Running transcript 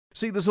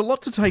See, there's a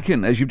lot to take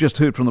in, as you've just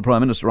heard from the Prime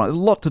Minister, right? A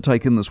lot to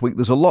take in this week.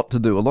 There's a lot to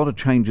do, a lot of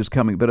changes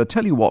coming. But I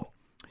tell you what,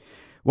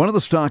 one of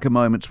the starker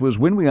moments was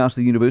when we asked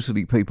the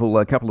university people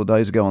a couple of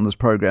days ago on this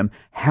program,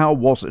 how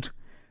was it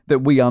that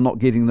we are not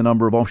getting the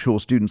number of offshore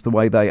students the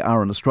way they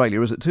are in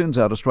Australia? As it turns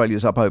out,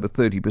 Australia's up over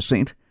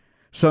 30%,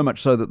 so much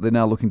so that they're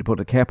now looking to put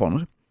a cap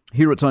on it.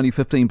 Here it's only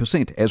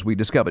 15%, as we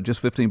discovered,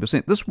 just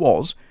 15%. This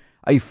was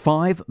a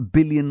 $5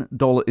 billion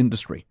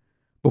industry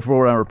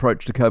before our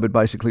approach to COVID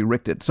basically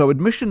wrecked it. So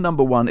admission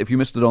number one, if you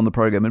missed it on the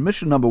program,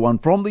 admission number one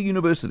from the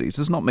universities,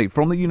 this is not me,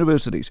 from the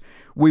universities,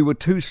 we were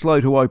too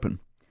slow to open.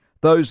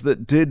 Those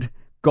that did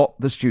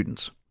got the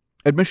students.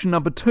 Admission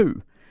number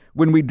two,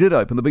 when we did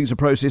open, the visa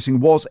processing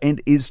was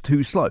and is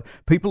too slow.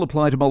 People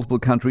apply to multiple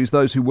countries.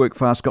 Those who work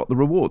fast got the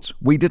rewards.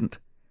 We didn't.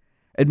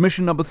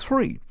 Admission number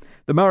three,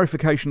 the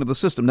Maorification of the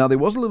system. Now, there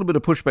was a little bit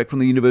of pushback from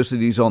the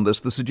universities on this.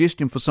 The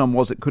suggestion for some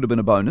was it could have been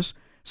a bonus,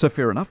 so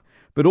fair enough,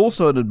 but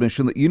also an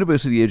admission that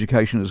university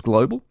education is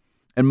global,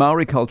 and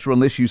Maori culture,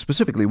 unless you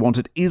specifically want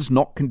it, is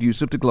not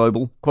conducive to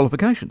global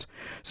qualifications.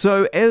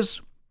 So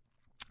as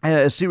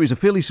a series of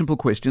fairly simple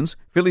questions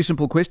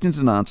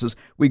and answers,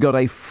 we got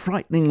a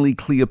frighteningly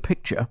clear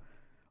picture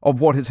of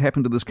what has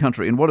happened to this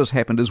country, and what has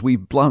happened is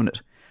we've blown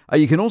it.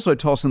 You can also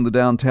toss in the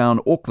downtown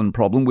Auckland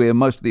problem, where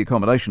most of the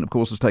accommodation, of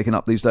course, is taken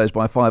up these days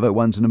by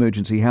 501s and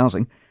emergency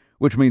housing,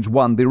 which means,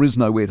 one, there is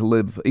nowhere to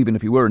live, even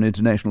if you were an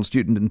international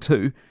student, and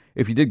two,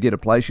 if you did get a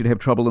place, you'd have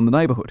trouble in the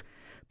neighbourhood.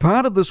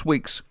 Part of this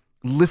week's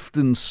lift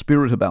in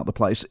spirit about the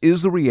place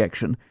is the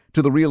reaction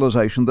to the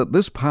realisation that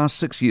this past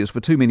 6 years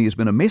for too many has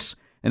been a mess,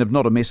 and if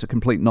not a mess, a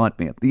complete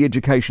nightmare. The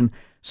education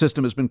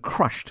system has been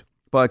crushed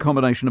by a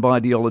combination of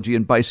ideology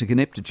and basic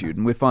ineptitude,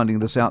 and we're finding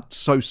this out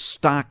so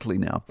starkly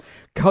now.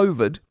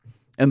 COVID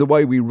and the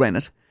way we ran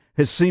it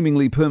has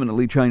seemingly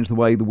permanently changed the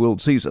way the world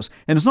sees us.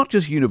 And it's not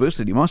just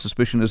university. My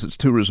suspicion is it's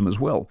tourism as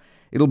well.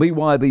 It'll be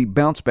why the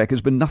bounce back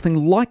has been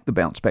nothing like the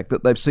bounce back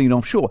that they've seen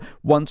offshore.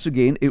 Once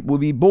again, it will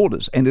be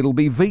borders, and it'll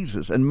be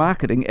visas and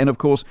marketing, and of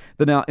course,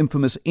 the now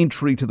infamous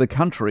entry to the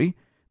country,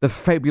 the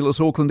fabulous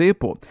Auckland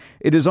airport.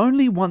 It is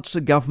only once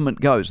a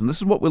government goes, and this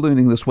is what we're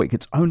learning this week,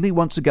 it's only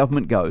once a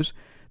government goes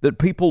that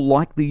people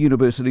like the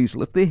universities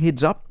lift their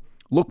heads up,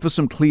 look for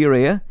some clear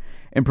air,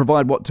 and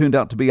provide what turned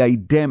out to be a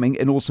damning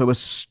and also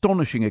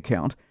astonishing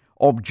account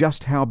of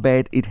just how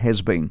bad it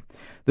has been.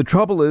 The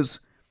trouble is,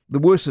 the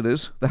worse it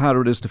is, the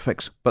harder it is to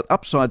fix. But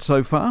upside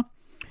so far,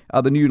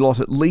 the new lot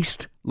at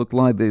least look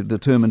like they're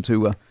determined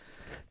to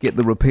get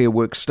the repair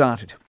work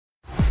started.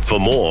 For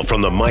more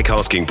from the Mike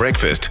Hosking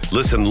Breakfast,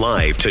 listen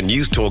live to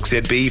News Talk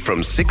ZB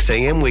from 6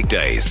 a.m.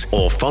 weekdays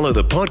or follow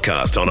the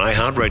podcast on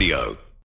iHeartRadio.